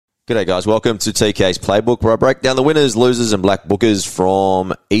G'day guys, welcome to TK's Playbook, where I break down the winners, losers and black bookers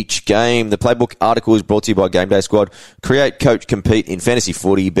from each game. The Playbook article is brought to you by Game Day Squad. Create, coach, compete in fantasy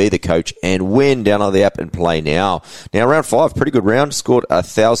footy, be the coach and win. Download the app and play now. Now round 5, pretty good round, scored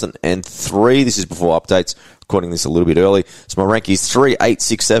 1,003. This is before updates. Recording this a little bit early. So my rank is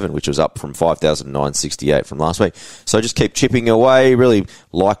 3,867, which was up from 5,968 from last week. So just keep chipping away. Really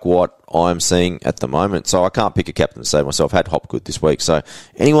like what I'm seeing at the moment. So I can't pick a captain to save myself. Had Hopgood this week. So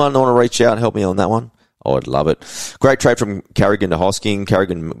anyone want to reach out and help me on that one? I would love it. Great trade from Carrigan to Hosking.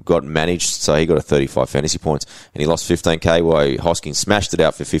 Carrigan got managed, so he got a 35 fantasy points, and he lost 15k while Hosking smashed it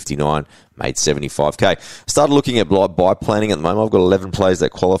out for 59, made 75k. Started looking at buy planning at the moment. I've got 11 players that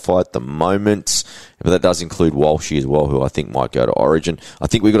qualify at the moment, but that does include Walshy as well, who I think might go to Origin. I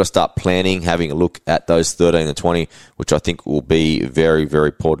think we've got to start planning, having a look at those 13 and 20, which I think will be very, very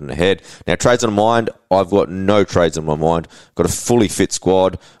important ahead. Now, trades on mind. I've got no trades on my mind. Got a fully fit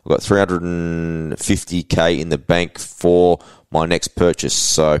squad. I've got 350k in the bank for my next purchase.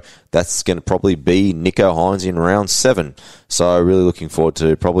 So that's going to probably be Nico Hines in round 7. So really looking forward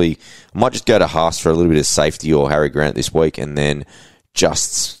to I might just go to Haas for a little bit of safety or Harry Grant this week and then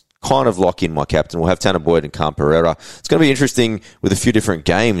just kind of lock in my captain. We'll have Tanner Boyd and Cam Pereira. It's going to be interesting with a few different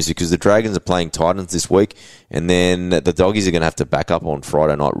games because the Dragons are playing Titans this week and then the Doggies are going to have to back up on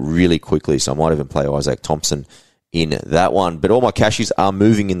Friday night really quickly. So I might even play Isaac Thompson in that one. But all my cashies are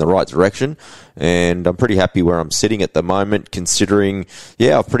moving in the right direction and I'm pretty happy where I'm sitting at the moment considering,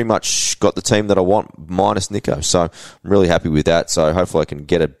 I've pretty much got the team that I want minus Nico. So I'm really happy with that. So hopefully I can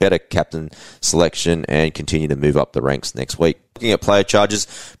get a better captain selection and continue to move up the ranks next week. Looking at player charges,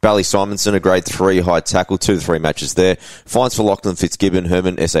 Bally Simonson, a grade 3 high tackle, 2 to 3 matches there. Fines for Lachlan Fitzgibbon,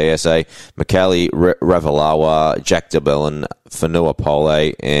 Herman SASA, Macaulay Ravalawa, Jack DeBellin, Fanua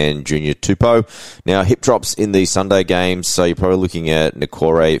Pole, and Junior Tupou. Now, hip drops in the Sunday games, so you're probably looking at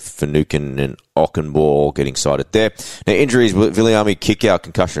Nikore, Finucane, and Ockenball getting cited there. Now, injuries, Viliami kick out,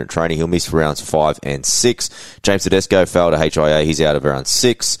 concussion at training. He'll miss rounds 5 and 6. James Tedesco failed a HIA. He's out of round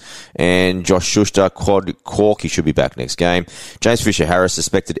 6. And Josh Schuster, quad cork. He should be back next game. James Fisher-Harris,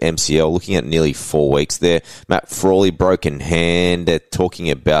 suspected MCL, looking at nearly 4 weeks there. Matt Frawley, broken hand. They're talking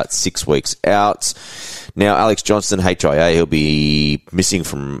about 6 weeks out. Now, Alex Johnston, HIA. He'll be missing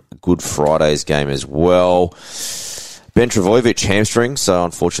from Good Friday's game as well. Ben Travojevic, hamstring, so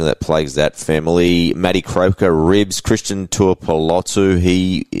unfortunately that plagues that family. Matty Croker, ribs. Christian Tuapolotu,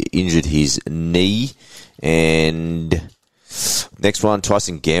 he injured his knee. And next one,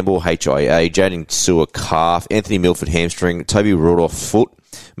 Tyson Gamble, HIA. Jaden Sewer, calf. Anthony Milford, hamstring. Toby Rudolph, foot.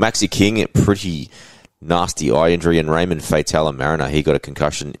 Maxi King, pretty nasty eye injury. And Raymond Fatala Mariner, he got a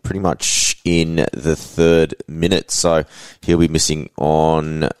concussion pretty much in the 3rd minute. So he'll be missing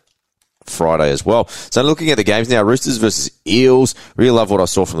on Friday as well. So looking at the games now, Roosters versus Eels. Really love what I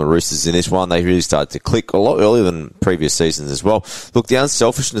saw from the Roosters in this one. They really started to click a lot earlier than previous seasons as well. Look, the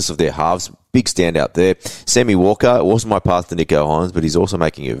unselfishness of their halves, big standout there. Sammy Walker, it wasn't my path to Nico Hines, but he's also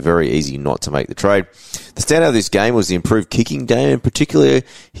making it very easy not to make the trade. The standout of this game was the improved kicking game, and particularly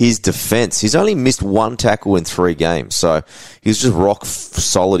his defence. He's only missed 1 tackle in 3 games, so he's just rock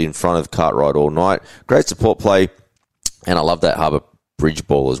solid in front of Cartwright all night. Great support play, and I love that Harbour Bridge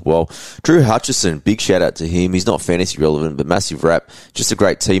ball as well. Drew Hutchison, big shout out to him. He's not fantasy relevant, but massive rap. Just a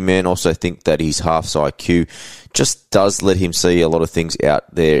great team man. Also think that his halves IQ just does let him see a lot of things out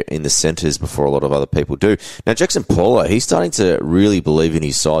there in the centres before a lot of other people do. Now, Jackson Paulo, he's starting to really believe in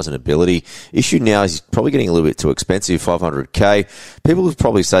his size and ability. Issue now is he's probably getting a little bit too expensive, 500k. People would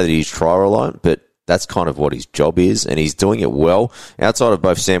probably say that he's try reliant, but that's kind of what his job is, and he's doing it well. Outside of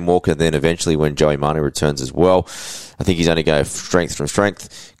both Sam Walker, then eventually when Joey Manu returns as well, I think he's only going strength from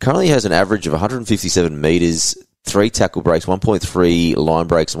strength. Currently has an average of 157 metres, 3 tackle breaks, 1.3 line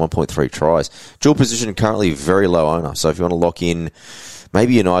breaks, and 1.3 tries. Dual position, currently very low owner. So if you want to lock in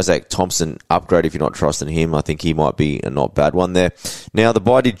maybe an Isaac Thompson upgrade if you're not trusting him, I think he might be a not bad one there. Now, the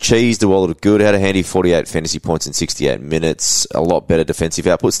buy did cheese, the wallet of good, had a handy 48 fantasy points in 68 minutes, a lot better defensive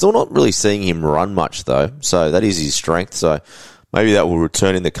output. Still not really seeing him run much, though, so that is his strength. So maybe that will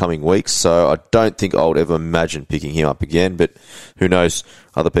return in the coming weeks. So I don't think I would ever imagine picking him up again, but who knows,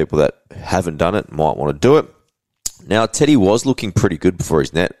 other people that haven't done it might want to do it. Now, Teddy was looking pretty good before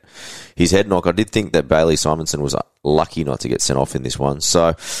his head knock. I did think that Bailey Simonson was lucky not to get sent off in this one.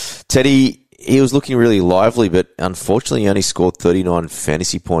 So, Teddy, he was looking really lively, but unfortunately he only scored 39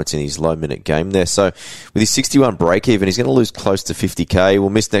 fantasy points in his low-minute game there. So, with his 61 break-even, he's going to lose close to 50k. We'll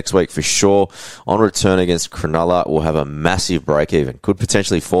miss next week for sure. On return against Cronulla, we'll have a massive break-even. Could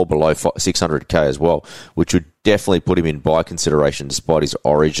potentially fall below 600k as well, which would definitely put him in buy consideration despite his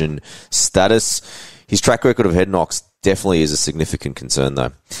origin status. His track record of head knocks definitely is a significant concern,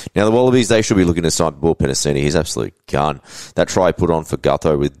 though. Now, the Wallabies, they should be looking to sign Bill Penasini. He's absolute gun. That try he put on for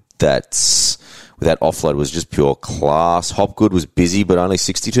Gutho with that offload was just pure class. Hopgood was busy, but only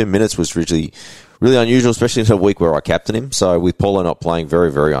 62 minutes was really unusual, especially in a week where I captained him. So with Paulo not playing,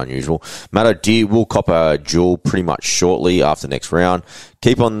 very, very unusual. Matt O'Dear will cop a duel pretty much shortly after next round.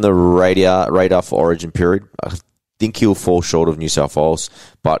 Keep on the radar for Origin period. I think he'll fall short of New South Wales,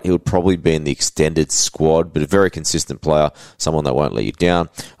 but he would probably be in the extended squad, but a very consistent player, someone that won't let you down.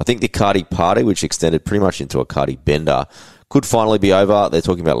 I think the Cardi party, which extended pretty much into a Cardi bender, could finally be over. They're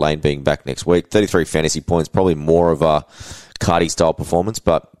talking about Lane being back next week. 33 fantasy points, probably more of a Cardi-style performance,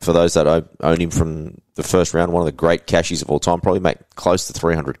 but for those that own him from the first round, one of the great cashies of all time, probably make close to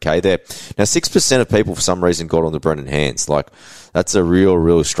 300k there. Now, 6% of people, for some reason, got on the Brendan Hands. That's a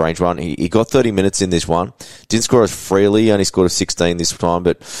real strange one. He got 30 minutes in this one. Didn't score as freely, only scored a 16 this time,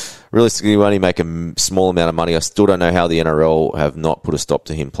 but realistically, you only make a small amount of money. I still don't know how the NRL have not put a stop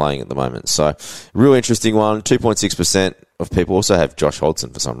to him playing at the moment. So, real interesting one. 2.6% of people also have Josh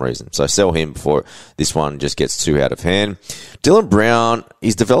Hodgson for some reason. So, sell him before this one just gets too out of hand. Dylan Brown,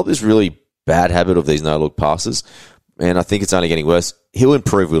 he's developed this really bad habit of these no-look passes, and I think it's only getting worse. He'll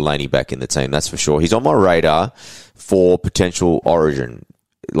improve with Laney back in the team, that's for sure. He's on my radar for potential Origin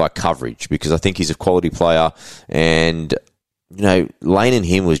coverage, because I think he's a quality player, and Lane and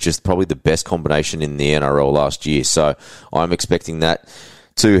him was just probably the best combination in the NRL last year. So I'm expecting that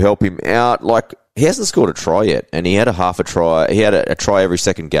to help him out. He hasn't scored a try yet, and he had a half a try. He had a try every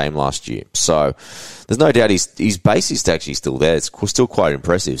second game last year. So there's no doubt his base is actually still there. It's still quite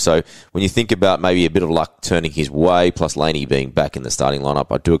impressive. So when you think about maybe a bit of luck turning his way, plus Laney being back in the starting lineup,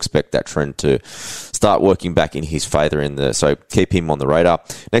 I do expect that trend to start working back in his favour so keep him on the radar.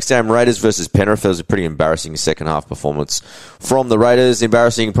 Next game, Raiders versus Penrith. It was a pretty embarrassing second half performance from the Raiders.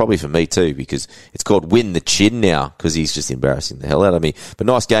 Embarrassing probably for me too, because it's called Win the Chin now, because he's just embarrassing the hell out of me. But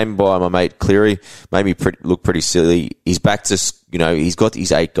nice game by my mate Cleary. Made me look pretty silly. He's back to, he's got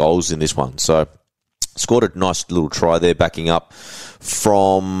his 8 goals in this one. So scored a nice little try there, backing up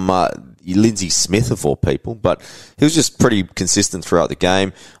from Lindsay Smith of all people, but he was just pretty consistent throughout the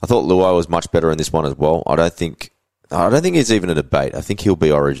game. I thought Luai was much better in this one as well. I don't think it's even a debate. I think he'll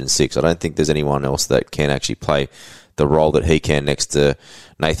be Origin 6. I don't think there's anyone else that can actually play the role that he can next to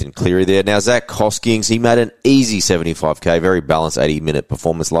Nathan Cleary there. Now, Zach Hoskins, he made an easy 75k, very balanced 80-minute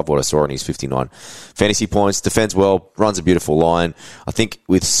performance. Love what I saw in his 59 fantasy points. Defends well, runs a beautiful line. I think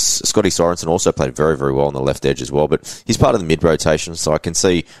with Scotty Sorensen also played very, very well on the left edge as well, but he's part of the mid-rotation, so I can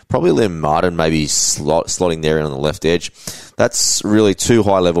see probably Liam Martin maybe slotting there in on the left edge. That's really 2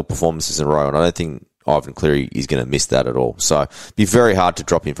 high-level performances in a row, and I don't think Ivan Cleary is going to miss that at all. So be very hard to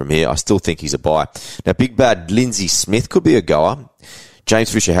drop him from here. I still think he's a buy. Now, big bad Lindsay Smith could be a goer.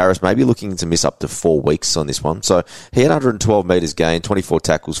 James Fisher-Harris may be looking to miss up to 4 weeks on this one. So he had 112 metres gained, 24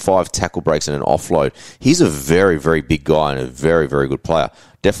 tackles, 5 tackle breaks and an offload. He's a very, very big guy and a very, very good player.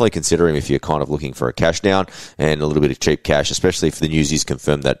 Definitely consider him if you're kind of looking for a cash down and a little bit of cheap cash, especially if the news is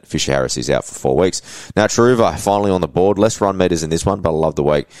confirmed that Fisher-Harris is out for 4 weeks. Now, Taruva finally on the board. Less run meters in this one, but I love the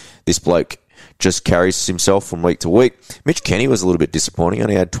way this bloke just carries himself from week to week. Mitch Kenny was a little bit disappointing.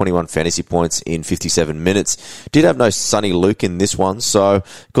 Only had 21 fantasy points in 57 minutes. Did have no Sonny Luke in this one, so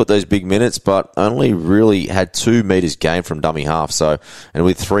got those big minutes, but only really had 2 metres gained from dummy half. So, and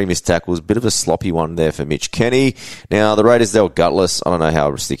with 3 missed tackles, a bit of a sloppy one there for Mitch Kenny. Now, the Raiders, they were gutless. I don't know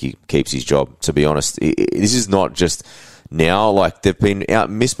how Sticky keeps his job, to be honest. This is not just now. They've been out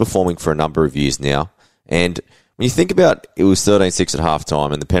misperforming for a number of years now. And when you think about it was 13-6 at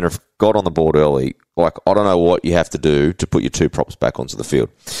halftime and the Penrith got on the board early, I don't know what you have to do to put your 2 props back onto the field.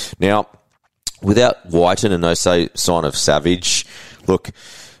 Now, without Whiten and no sign of Savage, look,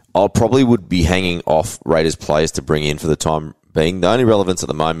 I probably would be hanging off Raiders players to bring in for the time being. The only relevance at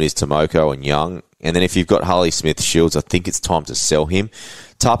the moment is Tomoko and Young. And then if you've got Harley Smith-Shields, I think it's time to sell him.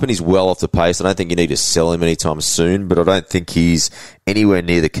 Tarpon is well off the pace. I don't think you need to sell him anytime soon, but I don't think he's anywhere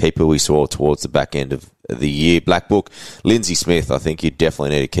near the keeper we saw towards the back end of the year. Black Book, Lindsay Smith, I think you definitely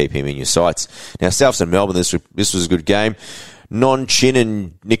need to keep him in your sights. Now, Souths and Melbourne, this was a good game. Non-Chin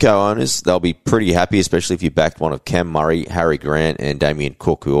and Nico owners, they'll be pretty happy, especially if you backed one of Cam Murray, Harry Grant, and Damien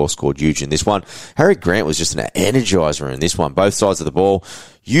Cook, who all scored huge in this one. Harry Grant was just an energizer in this one, both sides of the ball.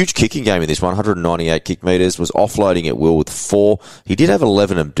 Huge kicking game in this one, 198 kick metres, was offloading at will with 4. He did have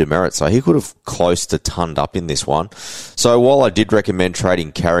 11 of demerit, so he could have close to tonned up in this one. So while I did recommend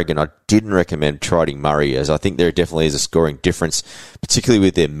trading Carrigan, I didn't recommend trading Murray, as I think there definitely is a scoring difference, particularly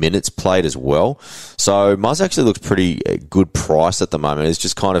with their minutes played as well. So Muzz actually looks pretty good price at the moment. It's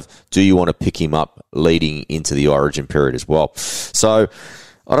just kind of, do you want to pick him up leading into the Origin period as well? So,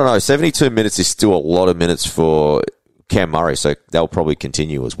 I don't know, 72 minutes is still a lot of minutes for Cam Murray, so they'll probably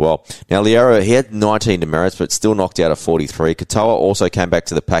continue as well. Now, Liero, he had 19 demerits, but still knocked out a 43. Katoa also came back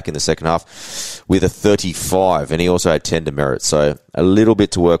to the pack in the second half with a 35, and he also had 10 demerits, so a little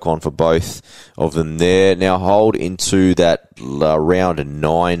bit to work on for both of them there. Now, hold into that round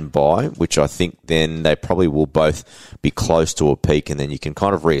 9 bye, which I think then they probably will both be close to a peak, and then you can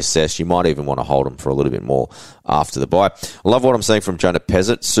kind of reassess. You might even want to hold them for a little bit more after the bye. I love what I'm seeing from Jonah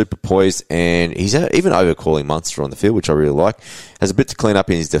Pezzett, super poised, and he's even overcalling Munster on the field, which I really like. Has a bit to clean up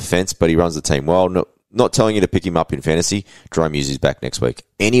in his defence, but he runs the team well. Not telling you to pick him up in fantasy. Jerome Hughes is back next week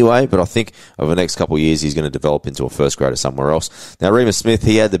anyway, but I think over the next couple of years he's going to develop into a first grader somewhere else. Now, Remus Smith,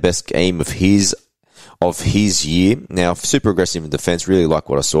 he had the best game of his year. Now, super aggressive in defence. Really like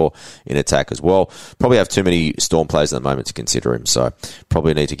what I saw in attack as well. Probably have too many Storm players at the moment to consider him, so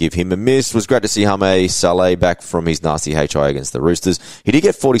probably need to give him a miss. It was great to see Hame Saleh back from his nasty HI against the Roosters. He did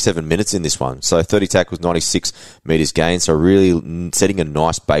get 47 minutes in this one, so 30 tackles, 96 metres gained, so really setting a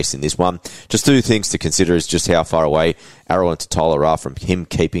nice base in this one. Just two things to consider is just how far away Arrow and Tyler are from him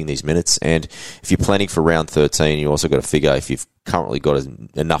keeping these minutes, and if you're planning for round 13, you also got to figure if you've currently got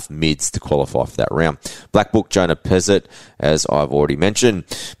enough mids to qualify for that round. Black Book, Jonah Pezzett, as I've already mentioned.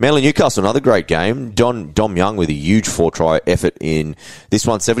 Manly Newcastle, another great game. Dom Young with a huge 4-try effort in this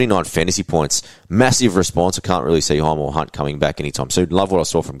one, 79 fantasy points. Massive response. I can't really see Hymel Hunt coming back anytime soon. Love what I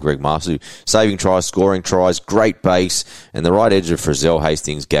saw from Greg Marsu. Saving tries, scoring tries, great base, and the right edge of Frizzell,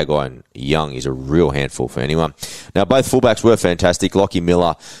 Hastings, Gagai, and Young is a real handful for anyone. Now, both fullbacks were fantastic. Lockie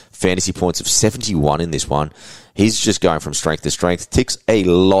Miller, fantasy points of 71 in this one. He's just going from strength to strength. Ticks a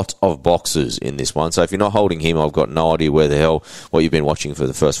lot of boxes in this one. So if you're not holding him, I've got no idea what you've been watching for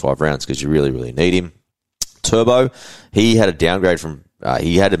the first 5 rounds, because you really, really need him. Turbo, he had a downgrade from,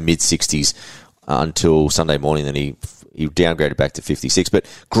 he had a mid-60s until Sunday morning, then he downgraded back to 56. But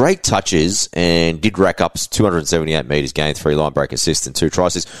great touches and did rack up 278 metres gained, 3 line break assists and 2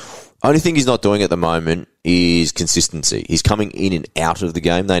 tries. Only thing he's not doing at the moment is consistency. He's coming in and out of the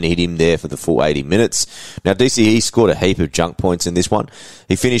game. They need him there for the full 80 minutes. Now, DCE scored a heap of junk points in this one.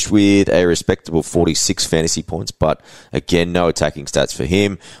 He finished with a respectable 46 fantasy points, but again, no attacking stats for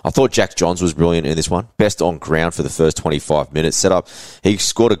him. I thought Jack Johns was brilliant in this one. Best on ground for the first 25 minutes setup. He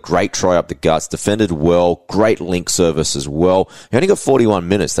scored a great try up the guts, defended well, great link service as well. He only got 41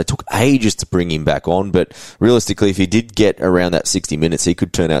 minutes. They took ages to bring him back on, but realistically, if he did get around that 60 minutes, he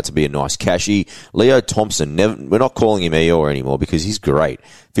could turn out to be a nice cashy. Leo Thompson, we're not calling him Eeyore anymore because he's great.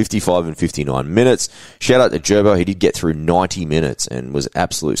 55 and 59 minutes. Shout out to Gerbo. He did get through 90 minutes and was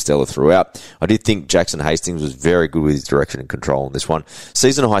absolute stellar throughout. I did think Jackson Hastings was very good with his direction and control in this one.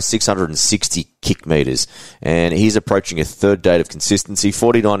 Season high 660 kick meters, and he's approaching a third date of consistency,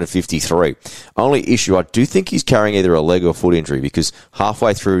 49 and 53. Only issue, I do think he's carrying either a leg or foot injury, because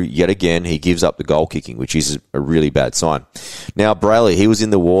halfway through, yet again, he gives up the goal kicking, which is a really bad sign. Now, Brayley, he was in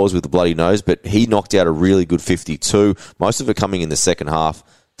the wars with the bloody nose, but he knocked out a really good 52, most of it coming in the second half.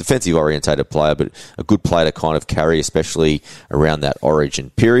 Defensive orientated player, but a good player to kind of carry, especially around that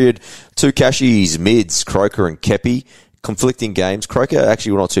origin period. 2 cashies, mids, Croker and Kepi. Conflicting games. Croker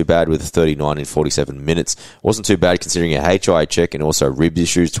actually not too bad with 39 in 47 minutes. Wasn't too bad considering a HI check and also rib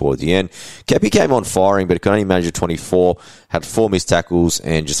issues towards the end. Kepi came on firing, but could only manage a 24. Had 4 missed tackles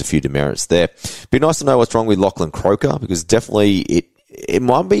and just a few demerits there. Be nice to know what's wrong with Lachlan Croker, because definitely it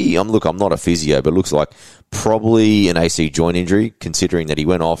might be, look, I'm not a physio, but it looks like probably an AC joint injury, considering that he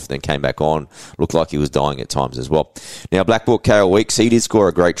went off, then came back on. Looked like he was dying at times as well. Now, Black Book, Kale Weeks, he did score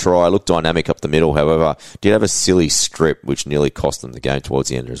a great try. Looked dynamic up the middle, however, did have a silly strip, which nearly cost them the game towards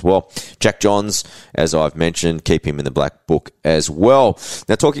the end as well. Jack Johns, as I've mentioned, keep him in the Black Book as well.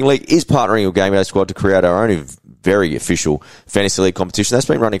 Now, Talking League is partnering with Game Day Squad to create our own very official Fantasy League competition. That's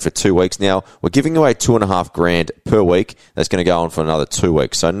been running for 2 weeks now. We're giving away $2,500 per week. That's going to go on for another 2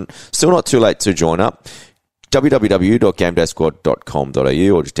 weeks. So still not too late to join up.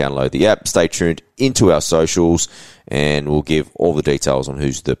 www.gamedaysquad.com.au, or just download the app. Stay tuned into our socials, and we'll give all the details on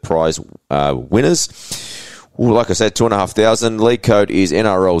who's the prize winners. Well, like I said, $2,500. League code is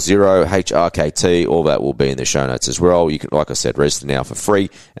NRL0HRKT. All that will be in the show notes as well. You can, like I said, register now for free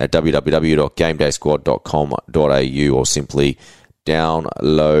at www.gamedaysquad.com.au, or simply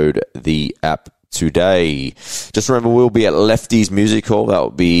download the app today. Just remember, we'll be at Lefty's Music Hall. That will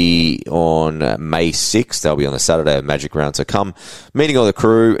be on May 6th. That'll be on the Saturday of Magic Round. So come, meeting all the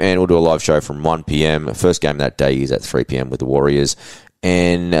crew, and we'll do a live show from 1 p.m. First game that day is at 3 p.m. with the Warriors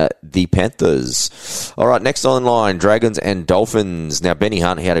and the Panthers. All right, next on line, Dragons and Dolphins. Now, Benny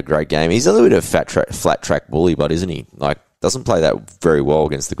Hunt, he had a great game. He's a little bit of a flat track bully, but isn't he? Like, Doesn't play that very well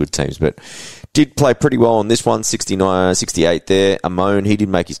against the good teams, but did play pretty well on this one, 69, 68 there. Amon, he did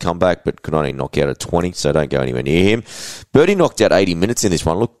make his comeback, but could only knock out a 20, so don't go anywhere near him. Birdie knocked out 80 minutes in this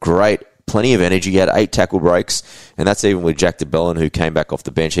one. Looked great. Plenty of energy. He had 8 tackle breaks, and that's even with Jack DeBellin, who came back off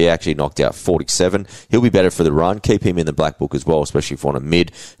the bench. He actually knocked out 47. He'll be better for the run. Keep him in the black book as well, especially if you want a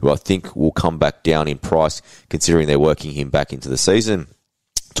mid, who I think will come back down in price, considering they're working him back into the season.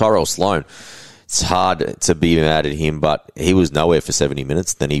 Tyrell Sloan. It's hard to be mad at him, but he was nowhere for 70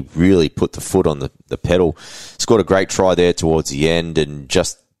 minutes. Then he really put the foot on the pedal. Scored a great try there towards the end, and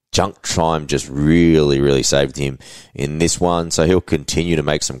just junk time just really, really saved him in this one. So he'll continue to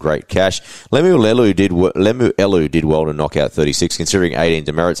make some great cash. Lemu Elu did well to knock out 36, considering 18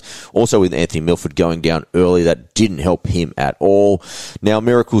 demerits. Also with Anthony Milford going down early, that didn't help him at all. Now,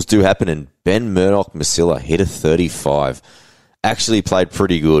 miracles do happen, and Ben Murdoch-Masila hit a 35. Actually played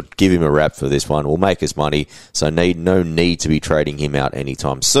pretty good. Give him a wrap for this one. We'll make us money, so no need to be trading him out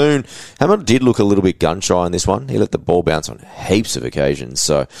anytime soon. Hamilton did look a little bit gun-shy in this one. He let the ball bounce on heaps of occasions,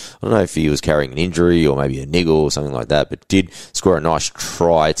 so I don't know if he was carrying an injury or maybe a niggle or something like that, but did score a nice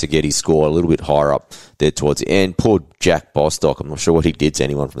try to get his score a little bit higher up there towards the end. Poor Jack Bostock. I'm not sure what he did to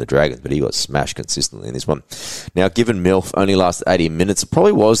anyone from the Dragons, but he got smashed consistently in this one. Now, given Milf only lasted 80 minutes, it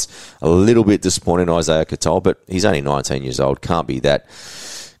probably was a little bit disappointing, Isaiah Cattell, but he's only 19 years old. Can't be that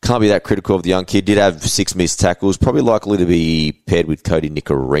critical of the young kid. Did have 6 missed tackles. Probably likely to be paired with Cody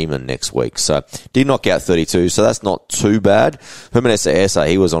Nikarima next week. So did knock out 32, so that's not too bad. Hermanesa Essa,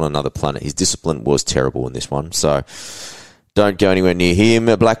 he was on another planet. His discipline was terrible in this one. So don't go anywhere near him.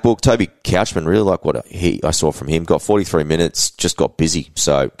 Black Book, Toby Couchman, really like what I saw from him. Got 43 minutes, just got busy.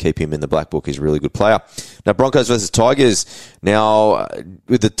 So keep him in the Black Book. He's a really good player. Now, Broncos versus Tigers. Now,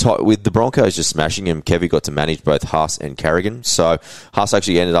 with the Broncos just smashing him, Kevy got to manage both Haas and Carrigan. So Haas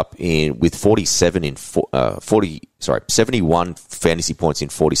actually ended up with 71 fantasy points in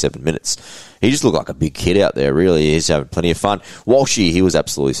 47 minutes. He just looked like a big kid out there, really. He's having plenty of fun. Walshy, he was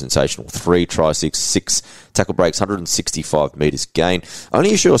absolutely sensational. 3 try, 6 tackle breaks, 165 metres gain.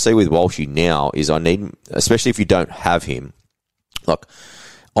 Only issue I see with Walshy now is I need, especially if you don't have him, look,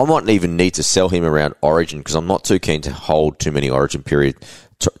 I might even need to sell him around Origin because I'm not too keen to hold too many Origin players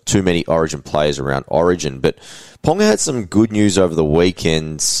around Origin. But Ponga had some good news over the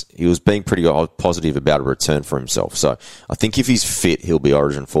weekend. He was being pretty positive about a return for himself. So I think if he's fit, he'll be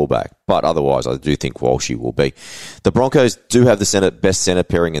Origin fullback. But otherwise, I do think Walshy will be. The Broncos do have the best centre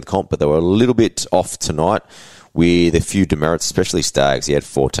pairing in the comp, but they were a little bit off tonight with a few demerits, especially Staggs. He had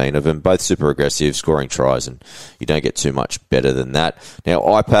 14 of them, both super aggressive, scoring tries, and you don't get too much better than that. Now,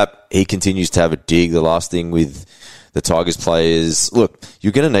 IPAP, he continues to have a dig. The last thing with the Tigers players, look,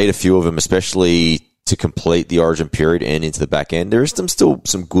 you're going to need a few of them, especially to complete the Origin period and into the back end. There is still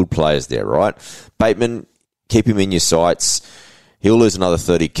some good players there, right? Bateman, keep him in your sights. He'll lose another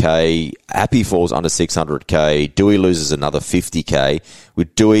 30k. Happy falls under 600k. Dewey loses another 50k.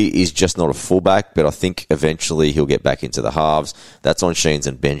 With Dewey, he's just not a fullback, but I think eventually he'll get back into the halves. That's on Sheens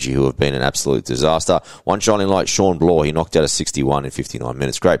and Benji, who have been an absolute disaster. One shining light, Sean Blaw. He knocked out a 61 in 59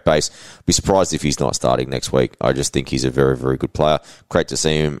 minutes. Great base. Be surprised if he's not starting next week. I just think he's a very, very good player. Great to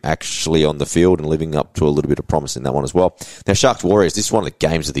see him actually on the field and living up to a little bit of promise in that one as well. Now, Sharks Warriors, this is one of the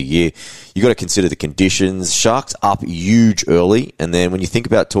games of the year. You've got to consider the conditions. Sharks up huge early, and then when you think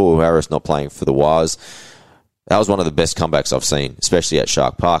about Toru Harris not playing for the Wires, that was one of the best comebacks I've seen, especially at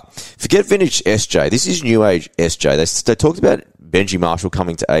Shark Park. Forget vintage SJ. This is new age SJ. They talked about Benji Marshall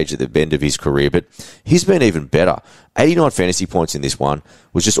coming to age at the end of his career, but he's been even better. 89 fantasy points in this one.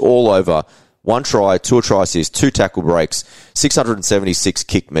 Was just all over. 1 try, 2 try assists, 2 tackle breaks, 676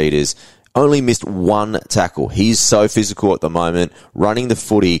 kick meters. Only missed 1 tackle. He's so physical at the moment. Running the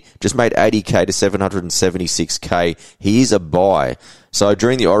footy. Just made 80k to 776k. He is a buy. So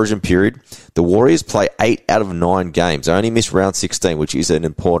during the Origin period, the Warriors play 8 out of 9 games. They only miss round 16, which is an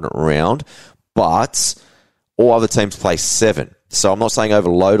important round. But all other teams play 7. So I'm not saying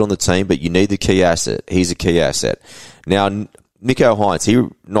overload on the team, but you need the key asset. He's a key asset. Now, Nico Hines, he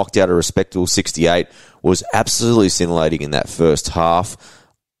knocked out a respectable 68. Was absolutely scintillating in that first half.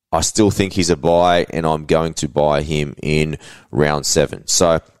 I still think he's a buy, and I'm going to buy him in round 7.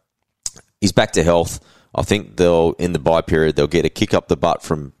 So he's back to health. I think in the buy period, they'll get a kick up the butt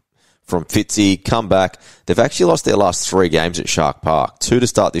from Fitzy, come back. They've actually lost their last 3 games at Shark Park. 2 to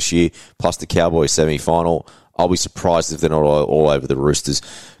start this year, plus the Cowboys semi-final. I'll be surprised if they're not all over the Roosters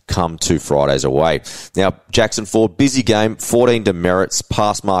come 2 Fridays away. Now, Jackson Ford, busy game, 14 demerits,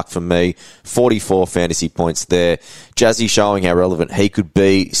 pass mark for me, 44 fantasy points there. Jazzy showing how relevant he could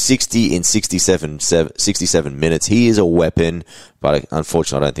be, 60 in 67 minutes. He is a weapon, but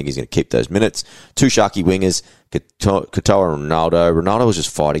unfortunately I don't think he's going to keep those minutes. 2 Sharky wingers, Katoa and Ronaldo. Ronaldo was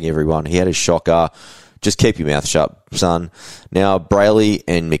just fighting everyone. He had his shocker. Just keep your mouth shut, son. Now, Brayley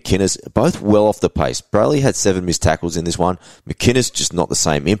and McInnes, both well off the pace. Brayley had 7 missed tackles in this one. McInnes, just not the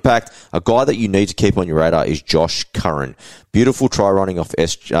same impact. A guy that you need to keep on your radar is Josh Curran. Beautiful try running off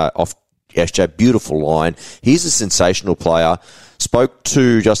SJ. Beautiful line. He's a sensational player. Spoke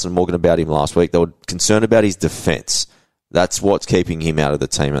to Justin Morgan about him last week. They were concerned about his defence. That's what's keeping him out of the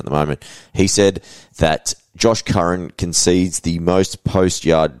team at the moment. He said that Josh Curran concedes the most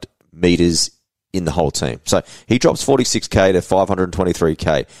post-yard meters in the whole team. So he drops 46k to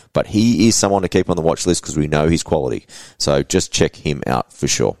 523k, but he is someone to keep on the watch list because we know his quality. So just check him out for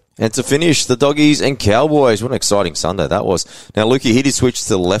sure. And to finish, the Doggies and Cowboys. What an exciting Sunday that was. Now, Lukey hit his switch to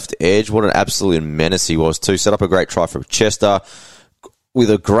the left edge. What an absolute menace he was too. Set up a great try for Chester. With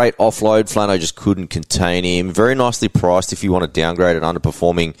a great offload, Flano just couldn't contain him. Very nicely priced if you want to downgrade an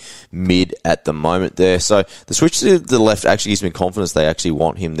underperforming mid at the moment there. So the switch to the left actually gives me confidence they actually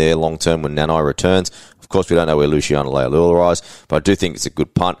want him there long term when Nanai returns. Of course, we don't know where Luciano Leilua is, but I do think it's a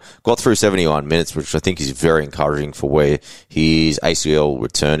good punt. Got through 71 minutes, which I think is very encouraging for where his ACL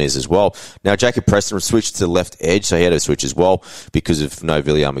return is as well. Now, Jacob Preston switched to the left edge, so he had to switch as well because of no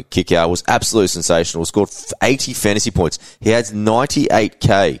Viliame kick out. Was absolutely sensational. Scored 80 fantasy points. He had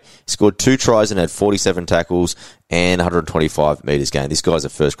 98k. He scored 2 tries and had 47 tackles and 125 metres gained. This guy's a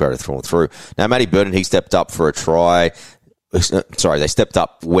first grader through and through. Now, Matty Burton, he stepped up for a try. Sorry, they stepped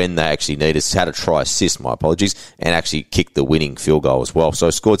up when they actually needed. Had a try assist, my apologies, and actually kicked the winning field goal as well. So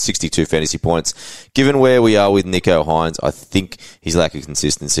scored 62 fantasy points. Given where we are with Nico Hines, I think his lack of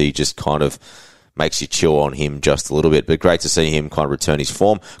consistency just kind of makes you chill on him just a little bit. But great to see him kind of return his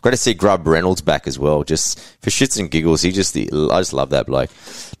form. Great to see Grub Reynolds back as well. Just for shits and giggles, I just love that bloke.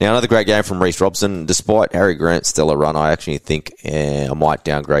 Now, another great game from Reece Robson. Despite Harry Grant's stellar run, I actually think I might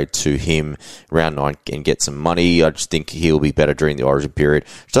downgrade to him round 9 and get some money. I just think he'll be better during the Origin period.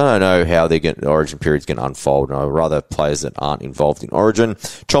 Just don't know how the Origin period's going to unfold. I'd rather players that aren't involved in Origin.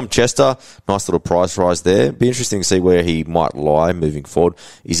 Chom Chester, nice little price rise there. Be interesting to see where he might lie moving forward.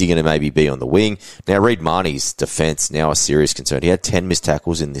 Is he going to maybe be on the wing? Now, Reid Marnie's defence now a serious concern. He had 10 missed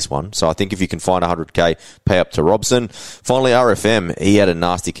tackles in this one. So I think if you can find 100k, pay up to Robson. Finally, RFM, he had a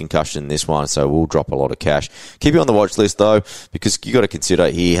nasty concussion in this one, so we'll drop a lot of cash. Keep him on the watch list, though, because you got to consider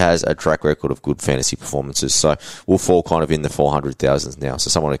he has a track record of good fantasy performances. So we'll fall kind of in the 400,000s now. So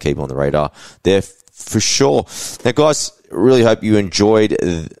someone to keep on the radar there for sure. Now, guys, really hope you enjoyed,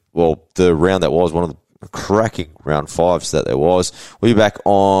 the round that was one of the cracking round 5s that there was. We'll be back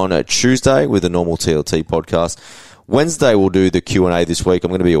on Tuesday with a normal TLT podcast. Wednesday we'll do the Q&A this week. I'm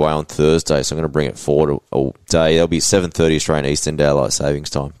going to be away on Thursday, so I'm going to bring it forward a day. That'll be 7:30 Australian Eastern Daylight Savings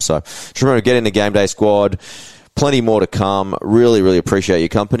Time. So just remember to get in the Game Day squad. Plenty more to come. Really, really appreciate your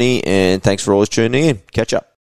company, and thanks for always tuning in. Catch up.